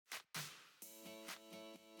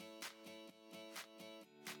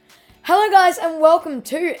Hello guys and welcome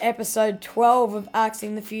to episode 12 of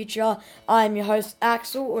Axing the Future. I am your host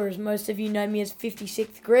Axel, or as most of you know me as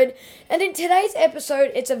 56th Grid, and in today's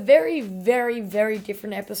episode it's a very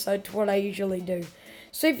different episode to what I usually do.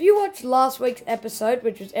 So if you watched last week's episode,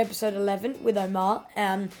 which was episode 11 with Omar,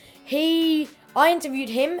 I interviewed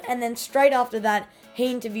him, and then straight after that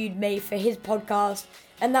he interviewed me for his podcast,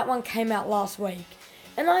 and that one came out last week.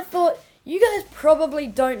 And I thought, you guys probably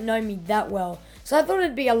don't know me that well, so I thought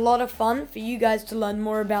it'd be a lot of fun for you guys to learn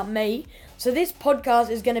more about me. So this podcast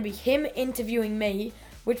is going to be him interviewing me,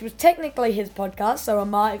 which was technically his podcast. So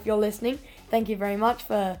Omar, if you're listening, thank you very much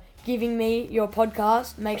for giving me your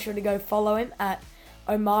podcast. Make sure to go follow him at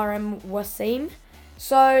Omar M. Wasim.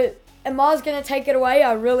 So Omar's going to take it away.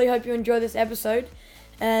 I really hope you enjoy this episode.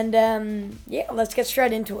 And let's get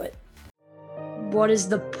straight into it. What is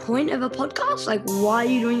the point of a podcast? Like, why are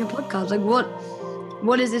you doing a podcast? Like,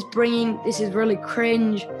 what is this bringing? This is really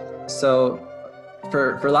cringe. So,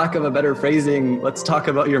 for lack of a better phrasing, let's talk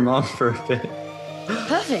about your mom for a bit.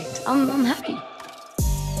 Perfect. I'm happy.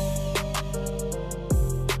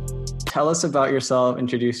 Tell us about yourself,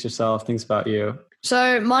 introduce yourself, things about you.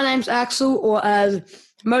 So, my name's Axel, or as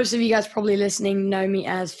most of you guys probably listening know me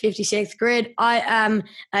as 56th Grid. I am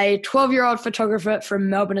a 12-year-old photographer from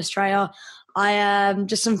Melbourne, Australia. I am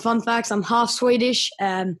just some fun facts. I'm half Swedish,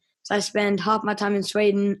 so I spend half my time in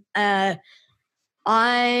Sweden. I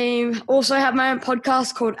also have my own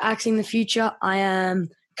podcast called Axing the Future. I am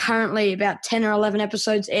currently about 10 or 11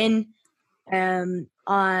 episodes in. That's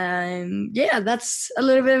a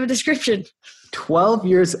little bit of a description. 12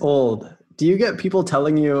 years old. Do you get people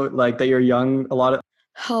telling you like that you're young a lot?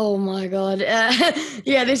 Oh my God.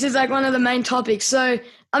 This is like one of the main topics. So,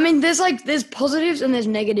 I mean, there's positives and there's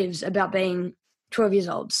negatives about being 12 years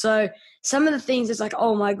old. So some of the things it's like,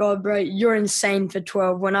 oh my God, bro, you're insane for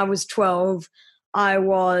 12. When I was 12, I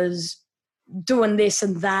was doing this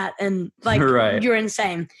and that and right. You're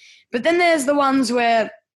insane. But then there's the ones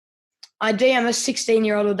where I DM a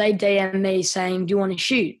 16-year-old or they DM me saying, do you want to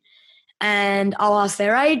shoot? And I'll ask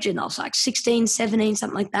their age and I'll say like 16, 17,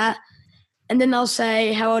 something like that. And then they'll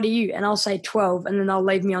say, how old are you? And I'll say 12, and then they'll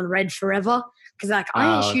leave me on red forever. Because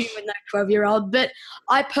I ain't shooting with no 12-year-old. But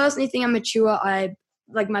I personally think I'm mature.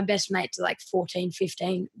 My best mates are 14,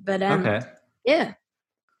 15. But okay. Yeah.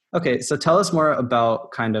 Okay, so tell us more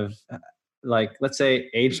about kind of let's say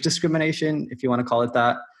age discrimination, if you want to call it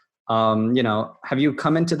that. Have you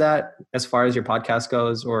come into that as far as your podcast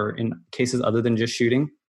goes, or in cases other than just shooting?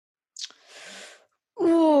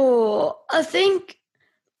 Oh, I think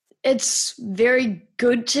it's very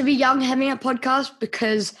good to be young having a podcast,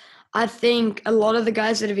 because I think a lot of the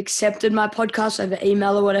guys that have accepted my podcast over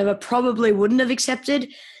email or whatever probably wouldn't have accepted,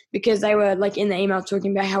 because they were in the email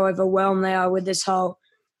talking about how overwhelmed they are with this whole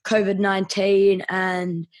COVID-19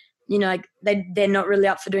 and, they're not really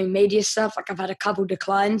up for doing media stuff. I've had a couple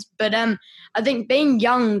declines. But I think being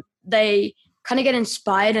young, they kind of get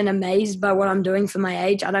inspired and amazed by what I'm doing for my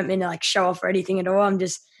age. I don't mean to show off or anything at all. I'm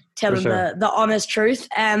just telling the honest truth,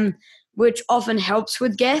 which often helps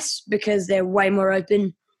with guests because they're way more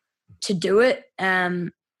open to do it.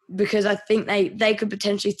 Because I think they could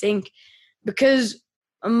potentially think, because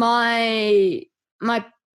my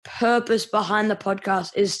purpose behind the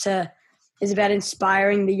podcast is about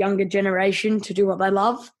inspiring the younger generation to do what they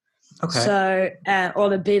love. Okay. So, or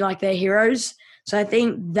to be like their heroes. So I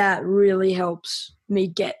think that really helps me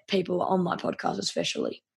get people on my podcast,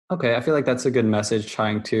 especially. Okay, I feel like that's a good message,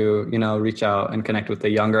 trying to, reach out and connect with the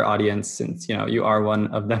younger audience, since, you are one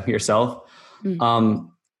of them yourself. Mm.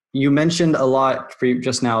 You mentioned a lot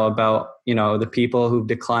just now about, the people who've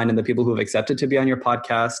declined and the people who've accepted to be on your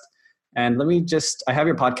podcast. And I have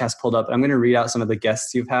your podcast pulled up. I'm going to read out some of the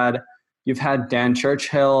guests you've had. You've had Dan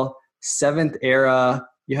Churchill, Seventh Era.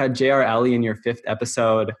 You had J.R. Alley in your 5th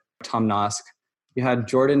episode, Tom Nosk. You had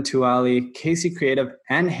Jordan Tuali, Casey Creative,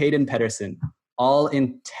 and Hayden Pedersen, all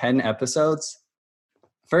in 10 episodes.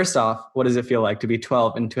 First off, what does it feel like to be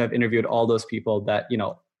 12 and to have interviewed all those people that,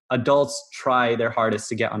 adults try their hardest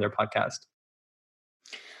to get on their podcast?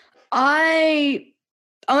 I'm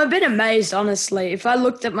a bit amazed, honestly. If I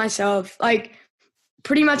looked at myself,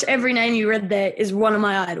 pretty much every name you read there is one of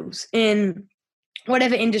my idols in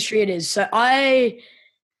whatever industry it is. So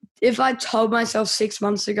if I told myself 6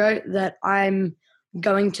 months ago that I'm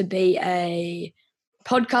going to be a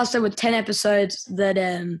podcaster with 10 episodes that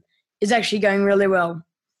is actually going really well.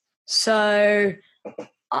 So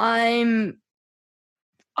I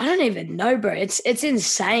don't even know, bro. It's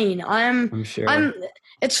insane. I'm sure.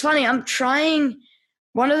 It's funny. I'm trying.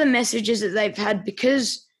 One of the messages that they've had,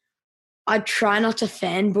 because I try not to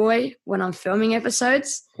fanboy when I'm filming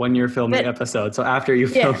episodes. When you're filming episodes. So after you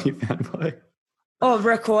film, Yeah. you fanboy. Or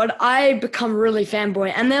record, I become really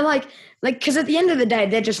fanboy. And they're like, because at the end of the day,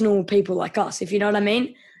 they're just normal people like us, if you know what I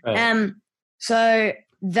mean. Right. So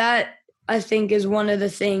that, I think, is one of the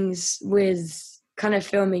things with kind of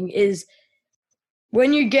filming is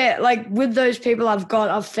when you get, like, with those people I've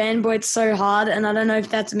fanboyed so hard, and I don't know if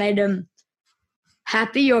that's made them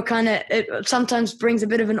happy or kind of, it sometimes brings a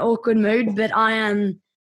bit of an awkward mood, but I am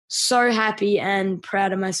so happy and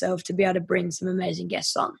proud of myself to be able to bring some amazing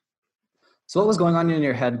guests on. So what was going on in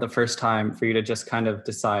your head the first time for you to just kind of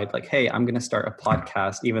decide like, hey, I'm going to start a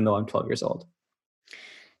podcast even though I'm 12 years old?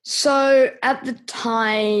 So at the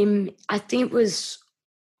time, I think it was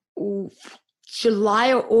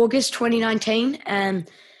July or August 2019, and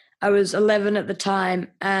I was 11 at the time.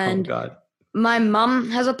 And my mum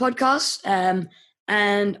has a podcast,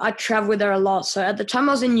 and I travel with her a lot. So at the time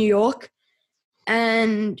I was in New York,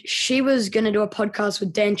 and she was going to do a podcast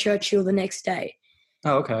with Dan Churchill the next day.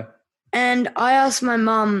 Oh, okay. And I asked my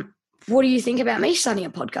mum, what do you think about me starting a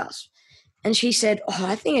podcast? And she said,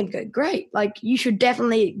 I think it'd go great. Like, you should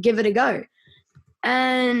definitely give it a go.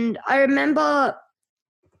 And I remember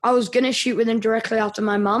I was going to shoot with him directly after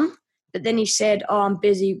my mum, but then he said, I'm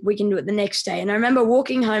busy. We can do it the next day. And I remember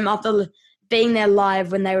walking home after being there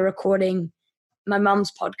live when they were recording my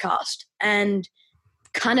mum's podcast and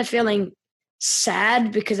kind of feeling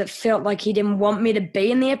sad because it felt like he didn't want me to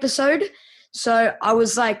be in the episode. So I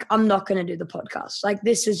was like, I'm not going to do the podcast. Like,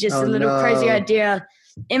 this is just a little crazy idea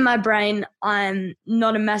in my brain. I'm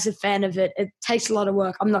not a massive fan of it. It takes a lot of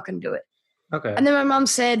work. I'm not going to do it. Okay. And then my mum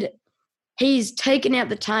said, he's taken out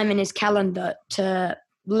the time in his calendar to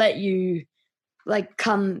let you, like,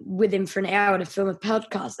 come with him for an hour to film a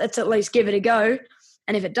podcast. Let's at least give it a go.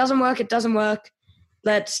 And if it doesn't work, it doesn't work.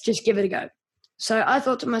 Let's just give it a go. So I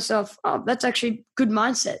thought to myself, that's actually good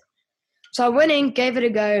mindset. So I went in, gave it a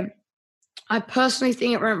go. I personally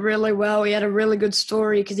think it went really well. He had a really good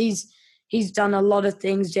story because he's done a lot of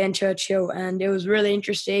things, Dan Churchill, and it was really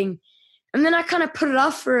interesting. And then I kind of put it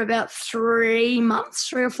off for about 3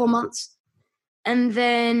 or 4 months. And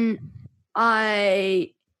then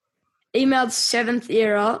I emailed Seventh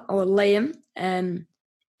Era, or Liam,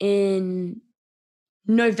 in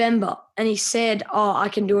November. And he said, I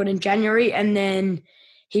can do it in January. And then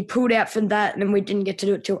he pulled out from that, and then we didn't get to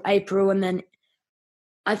do it till April. And then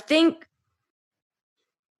I think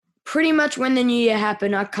pretty much when the new year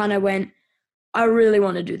happened, I kind of went, I really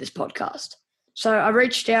want to do this podcast. So I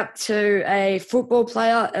reached out to a football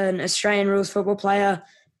player, an Australian rules football player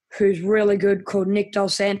who's really good, called Nick Del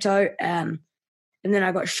Santo. And then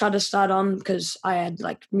I got Shutterstart on because I had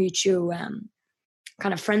like mutual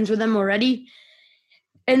kind of friends with him already.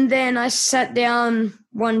 And then I sat down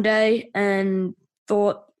one day and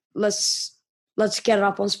thought, let's get it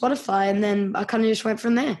up on Spotify. And then I kind of just went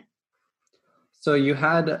from there. So you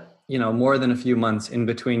had, more than a few months in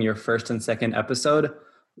between your first and second episode.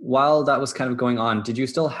 While that was kind of going on, did you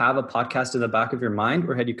still have a podcast in the back of your mind,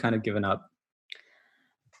 or had you kind of given up?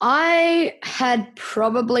 I had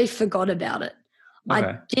probably forgot about it. Okay.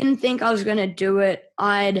 I didn't think I was going to do it.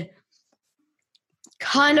 I'd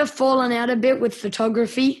kind of fallen out a bit with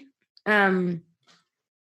photography. And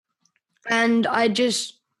I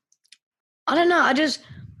don't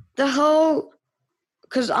know,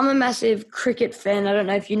 because I'm a massive cricket fan. I don't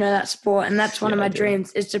know if you know that sport, and that's one of my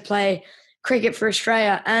dreams is to play cricket for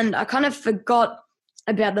Australia. And I kind of forgot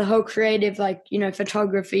about the whole creative,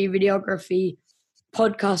 photography, videography,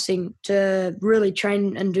 podcasting to really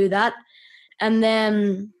train and do that. And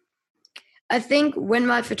then I think when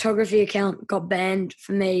my photography account got banned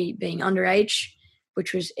for me being underage,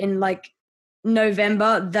 which was in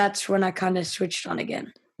November, that's when I kind of switched on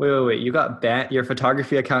again. Wait. You got banned? Your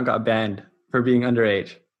photography account got banned for being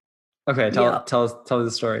underage? Okay, tell us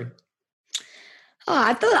the story. Oh,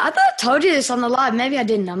 I thought I told you this on the live. Maybe I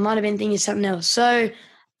didn't. I might have been thinking something else. So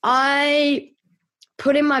I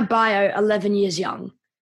put in my bio 11 years young.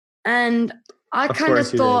 And I kind of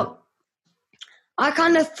thought,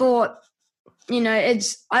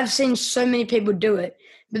 I've seen so many people do it.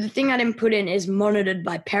 But the thing I didn't put in is monitored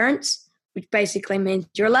by parents, which basically means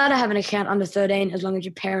you're allowed to have an account under 13 as long as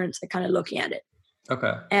your parents are kind of looking at it.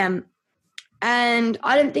 Okay. And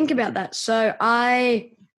I didn't think about that. So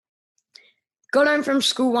I got home from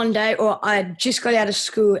school one day, or I just got out of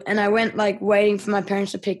school, and I went waiting for my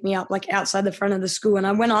parents to pick me up outside the front of the school. And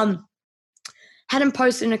I went on, hadn't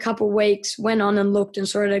posted in a couple of weeks, went on and looked and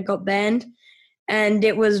saw it had got banned. And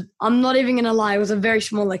it was, I'm not even going to lie, it was a very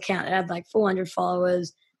small account. It had 400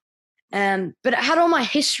 followers. But it had all my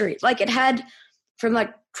history. It had from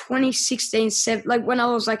like 2016, like when I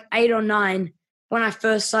was like 8 or 9, when I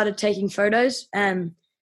first started taking photos,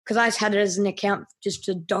 because I had it as an account just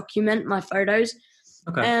to document my photos.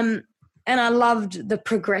 Okay. And I loved the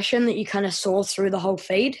progression that you kind of saw through the whole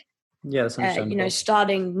feed. Yeah, that's understandable.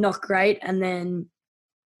 Starting not great and then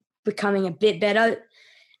becoming a bit better. Right.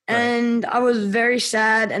 And I was very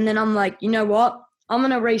sad. And then I'm like, you know what? I'm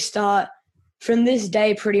going to restart. From this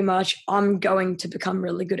day, pretty much, I'm going to become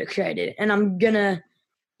really good at creating. And I'm going to,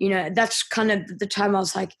 that's kind of the time I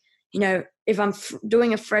was like, if I'm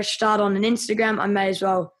doing a fresh start on an Instagram, I may as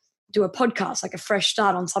well do a podcast, like a fresh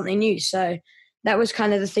start on something new. So that was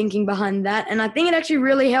kind of the thinking behind that. And I think it actually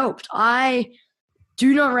really helped. I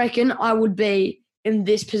do not reckon I would be in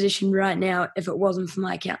this position right now if it wasn't for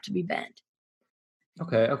my account to be banned.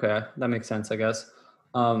 Okay. That makes sense, I guess.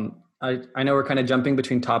 I know we're kind of jumping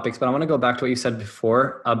between topics, but I want to go back to what you said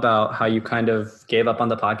before about how you kind of gave up on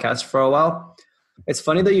the podcast for a while. It's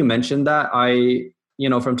funny that you mentioned that.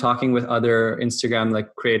 From talking with other Instagram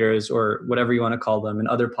like creators or whatever you want to call them and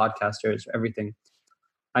other podcasters, everything,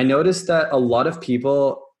 I noticed that a lot of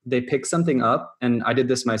people, they pick something up, and I did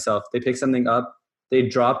this myself. They pick something up, they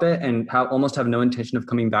drop it and almost have no intention of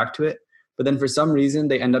coming back to it. But then for some reason,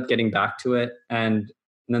 they end up getting back to it and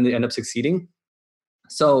then they end up succeeding.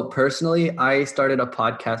 So personally, I started a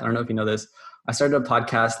podcast. I don't know if you know this. I started a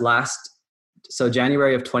podcast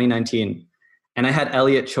January of 2019. And I had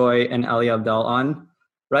Elliot Choi and Ali Abdaal on.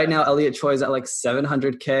 Right now, Elliot Choi is at like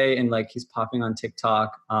 700K and like he's popping on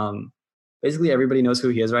TikTok. Basically, everybody knows who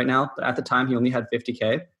he is right now. But at the time, he only had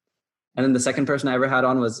 50K. And then the second person I ever had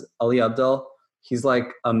on was Ali Abdaal. He's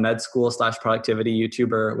like a med school / productivity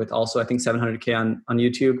YouTuber with also, I think, 700K on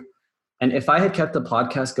YouTube. And if I had kept the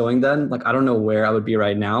podcast going then, like, I don't know where I would be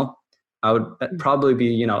right now. I would probably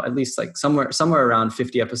be, at least like somewhere around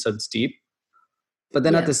 50 episodes deep. But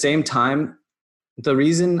then at the same time, the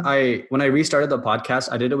reason when I restarted the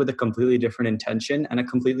podcast, I did it with a completely different intention and a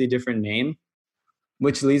completely different name,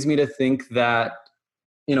 which leads me to think that,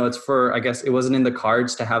 I guess it wasn't in the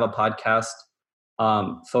cards to have a podcast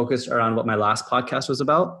focused around what my last podcast was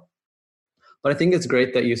about. But I think it's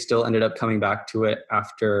great that you still ended up coming back to it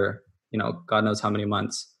after, God knows how many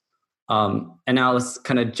months. And now let's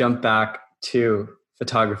kind of jump back to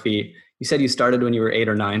photography. You said you started when you were 8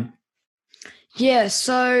 or 9. Yeah,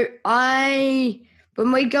 so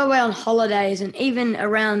when we go out on holidays and even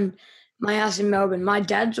around my house in Melbourne, my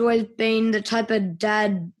dad's always been the type of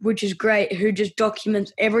dad, which is great, who just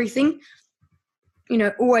documents everything,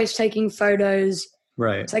 always taking photos.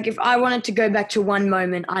 Right. It's like if I wanted to go back to one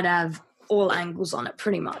moment, I'd have all angles on it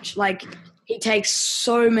pretty much. Like he takes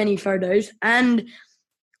so many photos. And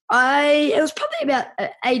it was probably about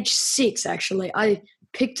age 6, actually. I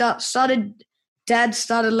Dad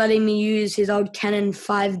started letting me use his old Canon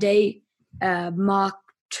 5D Mark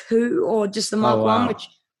II or just the Mark I, which,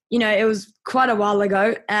 it was quite a while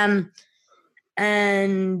ago. And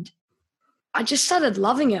I just started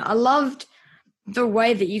loving it. I loved the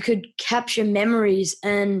way that you could capture memories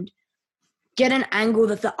and get an angle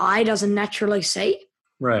that the eye doesn't naturally see.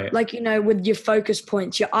 Right. Like, with your focus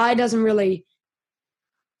points, your eye doesn't really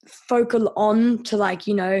focus on to like,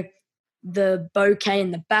 the bokeh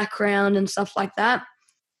in the background and stuff like that.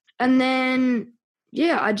 And then,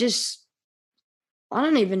 I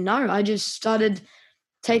don't even know. I just started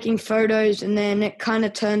taking photos and then it kind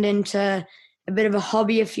of turned into a bit of a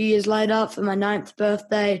hobby a few years later. For my 9th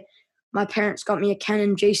birthday, my parents got me a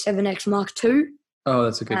Canon G7X Mark II. Oh,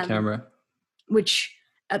 that's a good camera. Which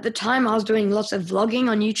at the time I was doing lots of vlogging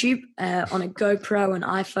on YouTube on a GoPro and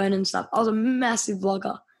iPhone and stuff. I was a massive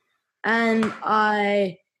vlogger. And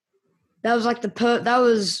that was like that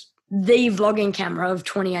was the vlogging camera of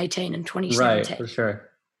 2018 and 2017. Right, for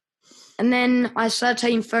sure. And then I started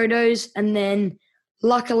taking photos, and then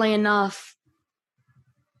luckily enough,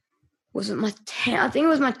 I think it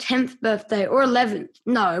was my 10th birthday or 11th.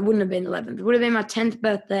 No, it wouldn't have been 11th. It would have been my 10th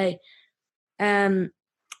birthday. I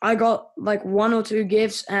got like 1 or 2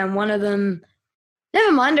 gifts, and one of them,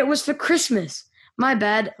 never mind, it was for Christmas. My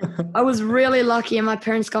bad. I was really lucky, and my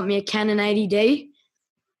parents got me a Canon 80D.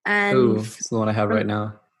 And it's the one I have right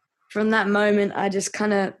now. From that moment, I just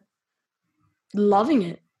kind of loving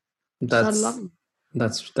it.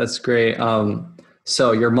 That's great.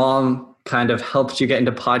 So your mom kind of helped you get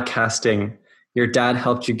into podcasting. Your dad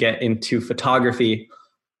helped you get into photography.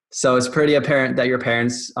 So it's pretty apparent that your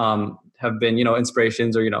parents have been,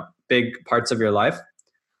 inspirations or, big parts of your life.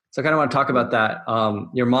 So I kind of want to talk about that.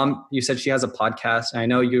 Your mom, you said she has a podcast. And I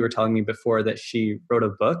know you were telling me before that she wrote a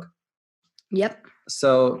book. Yep.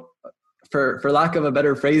 So for lack of a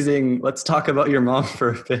better phrasing, let's talk about your mom for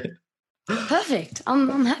a bit. Perfect.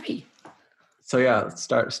 I'm happy. So yeah,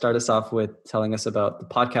 start us off with telling us about the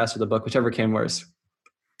podcast or the book, whichever came worse.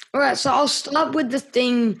 All right, so I'll start with the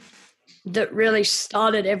thing that really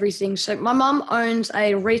started everything. So my mum owns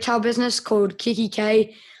a retail business called Kiki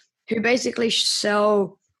K, who basically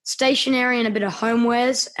sell stationery and a bit of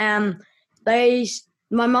homewares.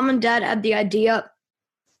 My mum and dad had the idea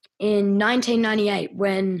in 1998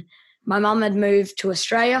 when my mum had moved to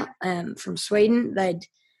Australia from Sweden.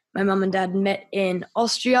 My mum and dad met in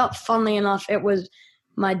Austria. Funnily enough, it was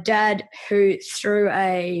my dad who threw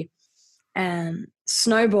a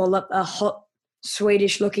snowball at a hot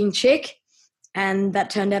Swedish-looking chick, and that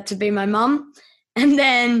turned out to be my mum. And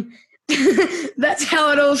then that's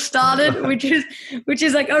how it all started, which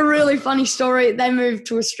is like a really funny story. They moved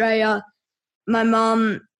to Australia. My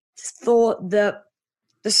mum thought that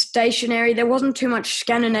the stationery, there wasn't too much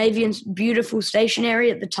Scandinavian beautiful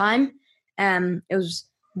stationery at the time. It was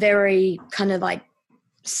very kind of like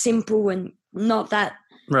simple and not that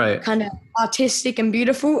Right. kind of artistic and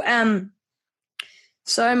beautiful.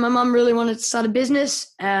 So my mum really wanted to start a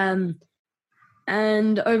business. And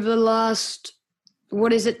over the last,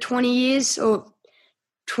 20 years or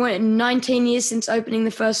 19 years since opening the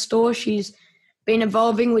first store, she's been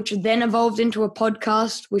evolving, which then evolved into a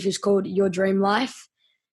podcast, which is called Your Dream Life,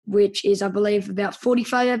 which is, I believe, about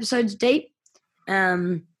 45 episodes deep.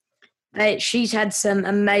 She's had some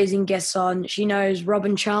amazing guests on. She knows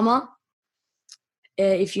Robin Sharma.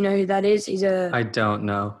 If you know who that is, I don't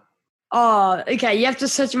know. Oh, okay. You have to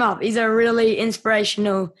search him up. He's a really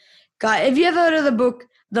inspirational guy. Have you ever heard of the book,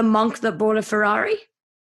 The Monk That Bought a Ferrari?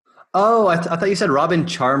 Oh, I thought you said Robin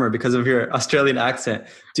Charmer because of your Australian accent.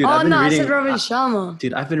 Dude, I said Robin Sharma.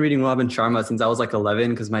 Dude, I've been reading Robin Sharma since I was like 11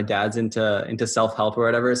 because my dad's into self-help or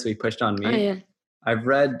whatever, so he pushed on me. Oh, yeah. I've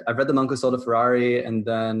read The Monk Who Sold a Ferrari, and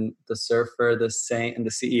then The Surfer, The Saint, and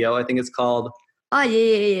The CEO, I think it's called. Oh,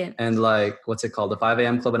 yeah. And like, what's it called? The 5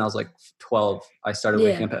 a.m. Club, and I was like 12. I started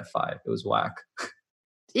waking up at 5. It was whack.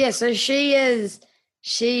 Yeah, so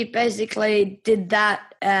she basically did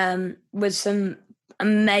that with some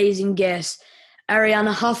amazing guests.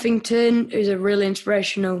 Arianna Huffington, who's a really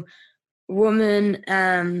inspirational woman.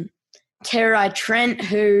 Terry Trent,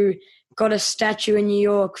 who got a statue in New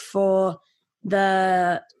York for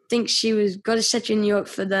got a statue in New York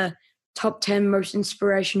for the top 10 most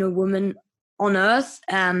inspirational women on earth.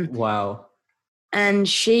 Wow. And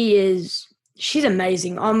she's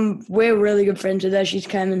amazing. We're really good friends with her. She's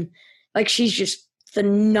come and she's just the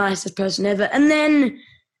nicest person ever. And then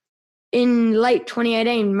in late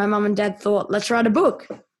 2018, my mum and dad thought, let's write a book.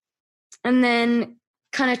 And then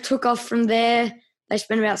kind of took off from there. They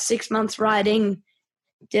spent about 6 months writing,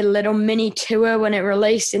 did a little mini tour when it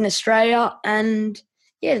released in Australia. And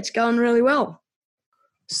yeah, it's going really well.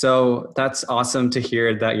 So that's awesome to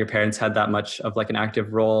hear that your parents had that much of like an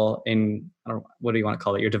active role in, what do you want to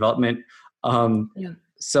call it, your development. Yeah.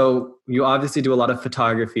 So you obviously do a lot of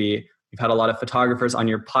photography. You've had a lot of photographers on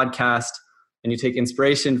your podcast, and you take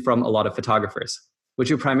inspiration from a lot of photographers. Would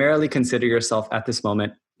you primarily consider yourself at this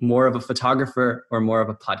moment more of a photographer or more of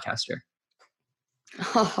a podcaster?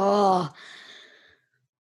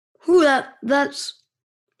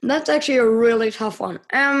 That's actually a really tough one.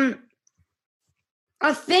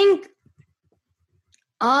 I think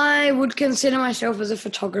I would consider myself as a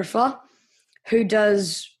photographer who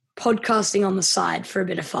does podcasting on the side for a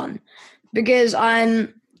bit of fun, because I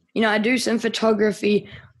do some photography.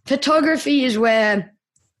 Photography is where,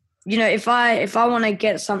 if I want to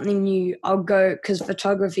get something new, I'll go, because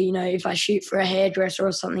photography, if I shoot for a hairdresser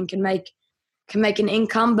or something can make an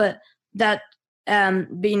income, but with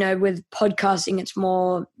podcasting, it's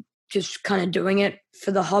more just kind of doing it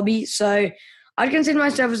for the hobby. So I'd consider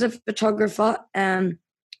myself as a photographer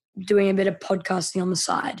doing a bit of podcasting on the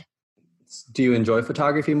side. Do you enjoy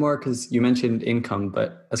photography more? Because you mentioned income,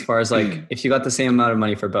 but as far as if you got the same amount of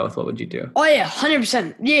money for both, what would you do? Oh yeah,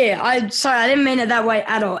 100%. Yeah, I didn't mean it that way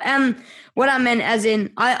at all. What I meant as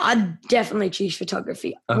in, I'd definitely choose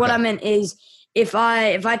photography. Okay. What I meant is, if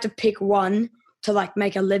I had to pick one to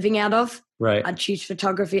make a living out of, right, I'd choose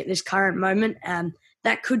photography at this current moment.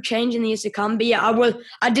 That could change in the years to come. But yeah,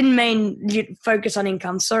 I didn't mean you focus on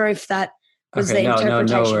income. Sorry if that was the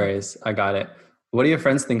interpretation. No worries. I got it. What do your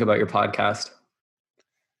friends think about your podcast?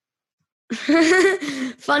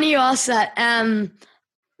 Funny you ask that.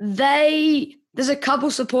 There's a couple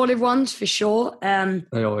supportive ones for sure.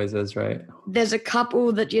 It always is, right? There's a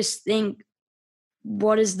couple that just think,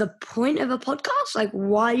 what is the point of a podcast?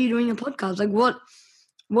 Why are you doing a podcast?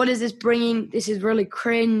 What is this bringing? This is really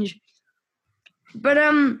cringe. But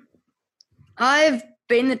I've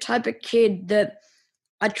been the type of kid that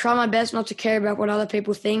I try my best not to care about what other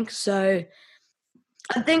people think. So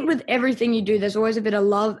I think with everything you do, there's always a bit of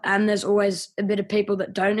love and there's always a bit of people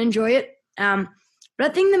that don't enjoy it. But I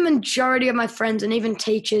think the majority of my friends and even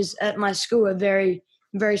teachers at my school are very,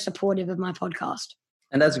 very supportive of my podcast.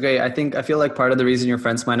 And that's great. I feel like part of the reason your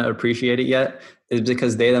friends might not appreciate it yet is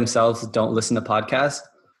because they themselves don't listen to podcasts.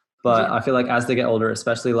 But Yeah. I feel like as they get older,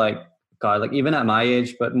 especially like even at my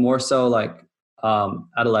age, but more so like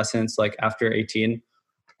adolescence, like after 18,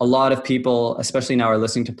 a lot of people, especially now, are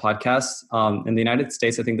listening to podcasts. In the United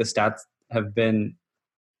States, I think the stats have been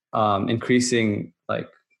increasing like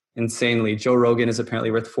insanely. Joe Rogan is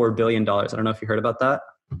apparently worth $4 billion. I don't know if you heard about that.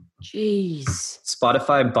 Jeez.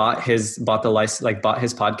 Spotify bought his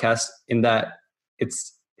podcast, in that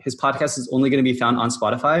his podcast is only going to be found on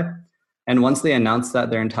Spotify. And once they announced that,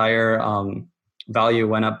 their entire value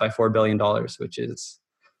went up by $4 billion,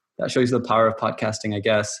 that shows you the power of podcasting, I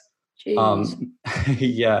guess.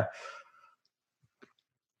 Yeah.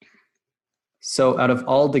 So out of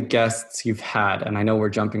all the guests you've had, and I know we're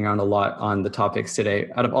jumping around a lot on the topics today,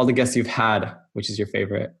 out of all the guests you've had, which is your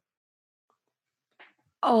favorite?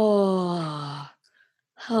 Oh,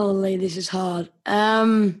 holy, this is hard.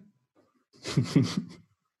 Oh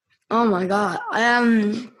my God.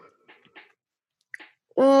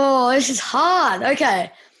 Oh, this is hard.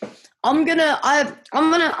 Okay. I'm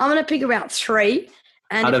gonna pick about 3.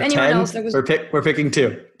 And out if of anyone 10, else that was we're picking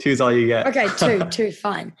 2. 2's all you get. Okay, 2,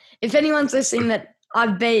 fine. If anyone's listening that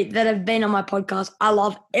have been on my podcast, I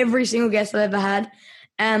love every single guest I've ever had.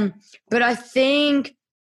 But I think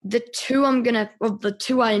the 2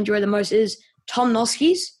 I enjoy the most is Tom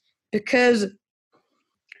Noski's, because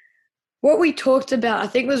what we talked about, I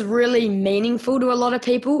think, was really meaningful to a lot of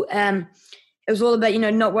people. It was all about,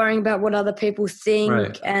 not worrying about what other people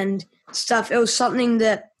think and stuff. It was something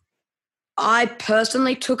that I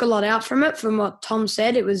personally took a lot out from it, from what Tom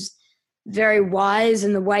said. It was very wise,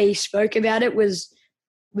 and the way he spoke about it was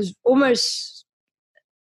almost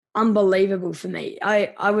unbelievable for me.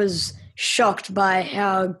 I was shocked by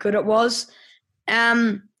how good it was.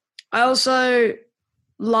 I also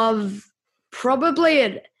love probably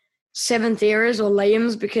at Seventh Eras or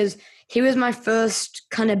Liam's, because he was my first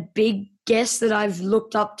kind of big guest that I've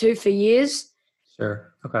looked up to for years. Sure.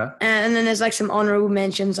 Okay. And then there's like some honorable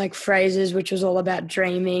mentions like Fraser's, which was all about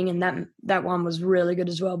dreaming, and that one was really good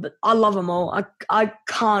as well. But I love them all. I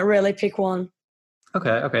can't really pick one.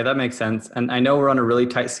 Okay, that makes sense. And I know we're on a really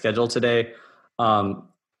tight schedule today,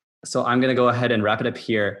 so I'm going to go ahead and wrap it up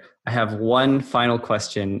here. I have one final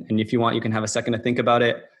question, and if you want, you can have a second to think about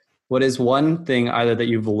it. What is one thing either that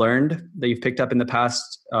you've learned, that you've picked up in the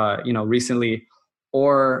past, recently,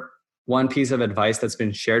 or one piece of advice that's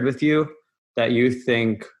been shared with you that you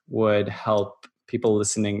think would help people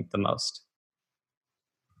listening the most?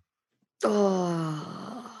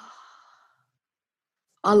 Oh,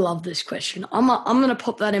 I love this question. I'm going to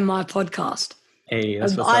pop that in my podcast. Hey,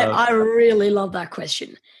 that's what's up. up. I really love that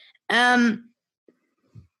question.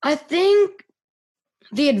 I think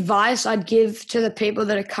the advice I'd give to the people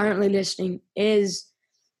that are currently listening is,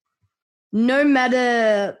 no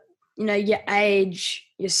matter, your age,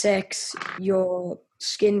 your sex, your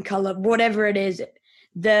skin color, whatever it is,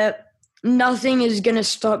 nothing is going to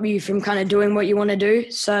stop you from kind of doing what you want to do.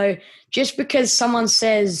 So just because someone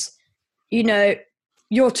says,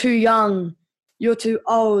 you're too young, you're too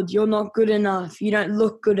old, you're not good enough, you don't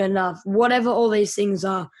look good enough, whatever all these things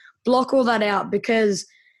are, block all that out. Because,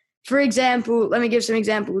 for example, let me give some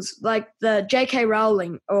examples, like the J.K.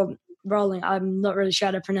 Rowling, I'm not really sure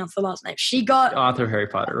how to pronounce the last name. She got... The author of Harry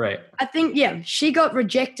Potter, right. I think, she got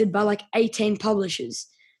rejected by like 18 publishers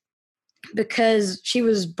because she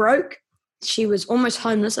was broke. She was almost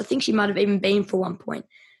homeless. I think she might have even been for one point.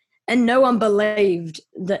 And no one believed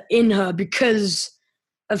in her because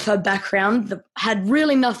of her background that had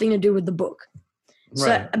really nothing to do with the book.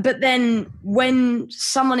 Right. So, but then when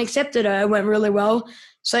someone accepted her, it went really well.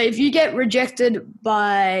 So if you get rejected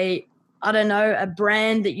by, I don't know, a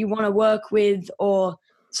brand that you want to work with or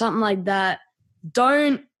something like that,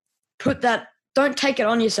 don't take it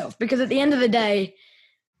on yourself, because at the end of the day,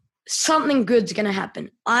 something good's going to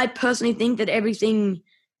happen. I personally think that everything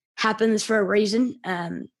happens for a reason.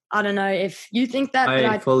 I don't know if you think that.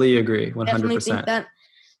 I fully agree, 100%. Definitely think that.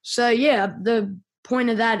 So yeah, the point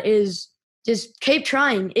of that is just keep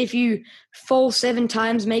trying. If you fall 7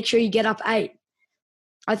 times, make sure you get up 8.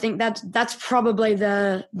 I think that's probably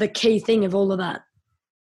the key thing of all of that.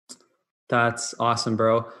 That's awesome,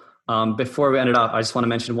 bro. Before we end it up, I just want to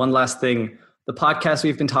mention one last thing. The podcast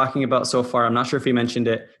we've been talking about so far, I'm not sure if he mentioned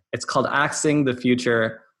it. It's called Axing the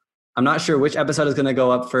Future. I'm not sure which episode is going to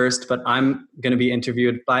go up first, but I'm going to be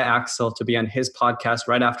interviewed by Axel to be on his podcast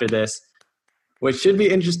right after this. which should be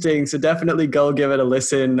interesting. So definitely go give it a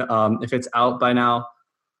listen if it's out by now.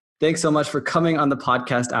 Thanks so much for coming on the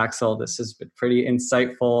podcast, Axel. This has been pretty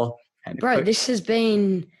insightful. And Bro, this has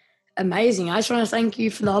been amazing. I just want to thank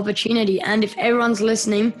you for the opportunity. And if everyone's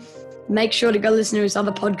listening, make sure to go listen to his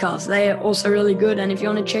other podcasts. They are also really good. And if you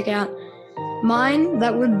want to check out mine,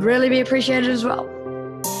 that would really be appreciated as well.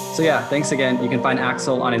 So yeah, thanks again. You can find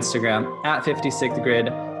Axel on Instagram at 56th Grid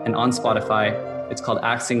and on Spotify. It's called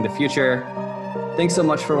Axing the Future. Thanks so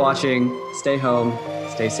much for watching. Stay home,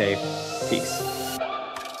 stay safe. Peace.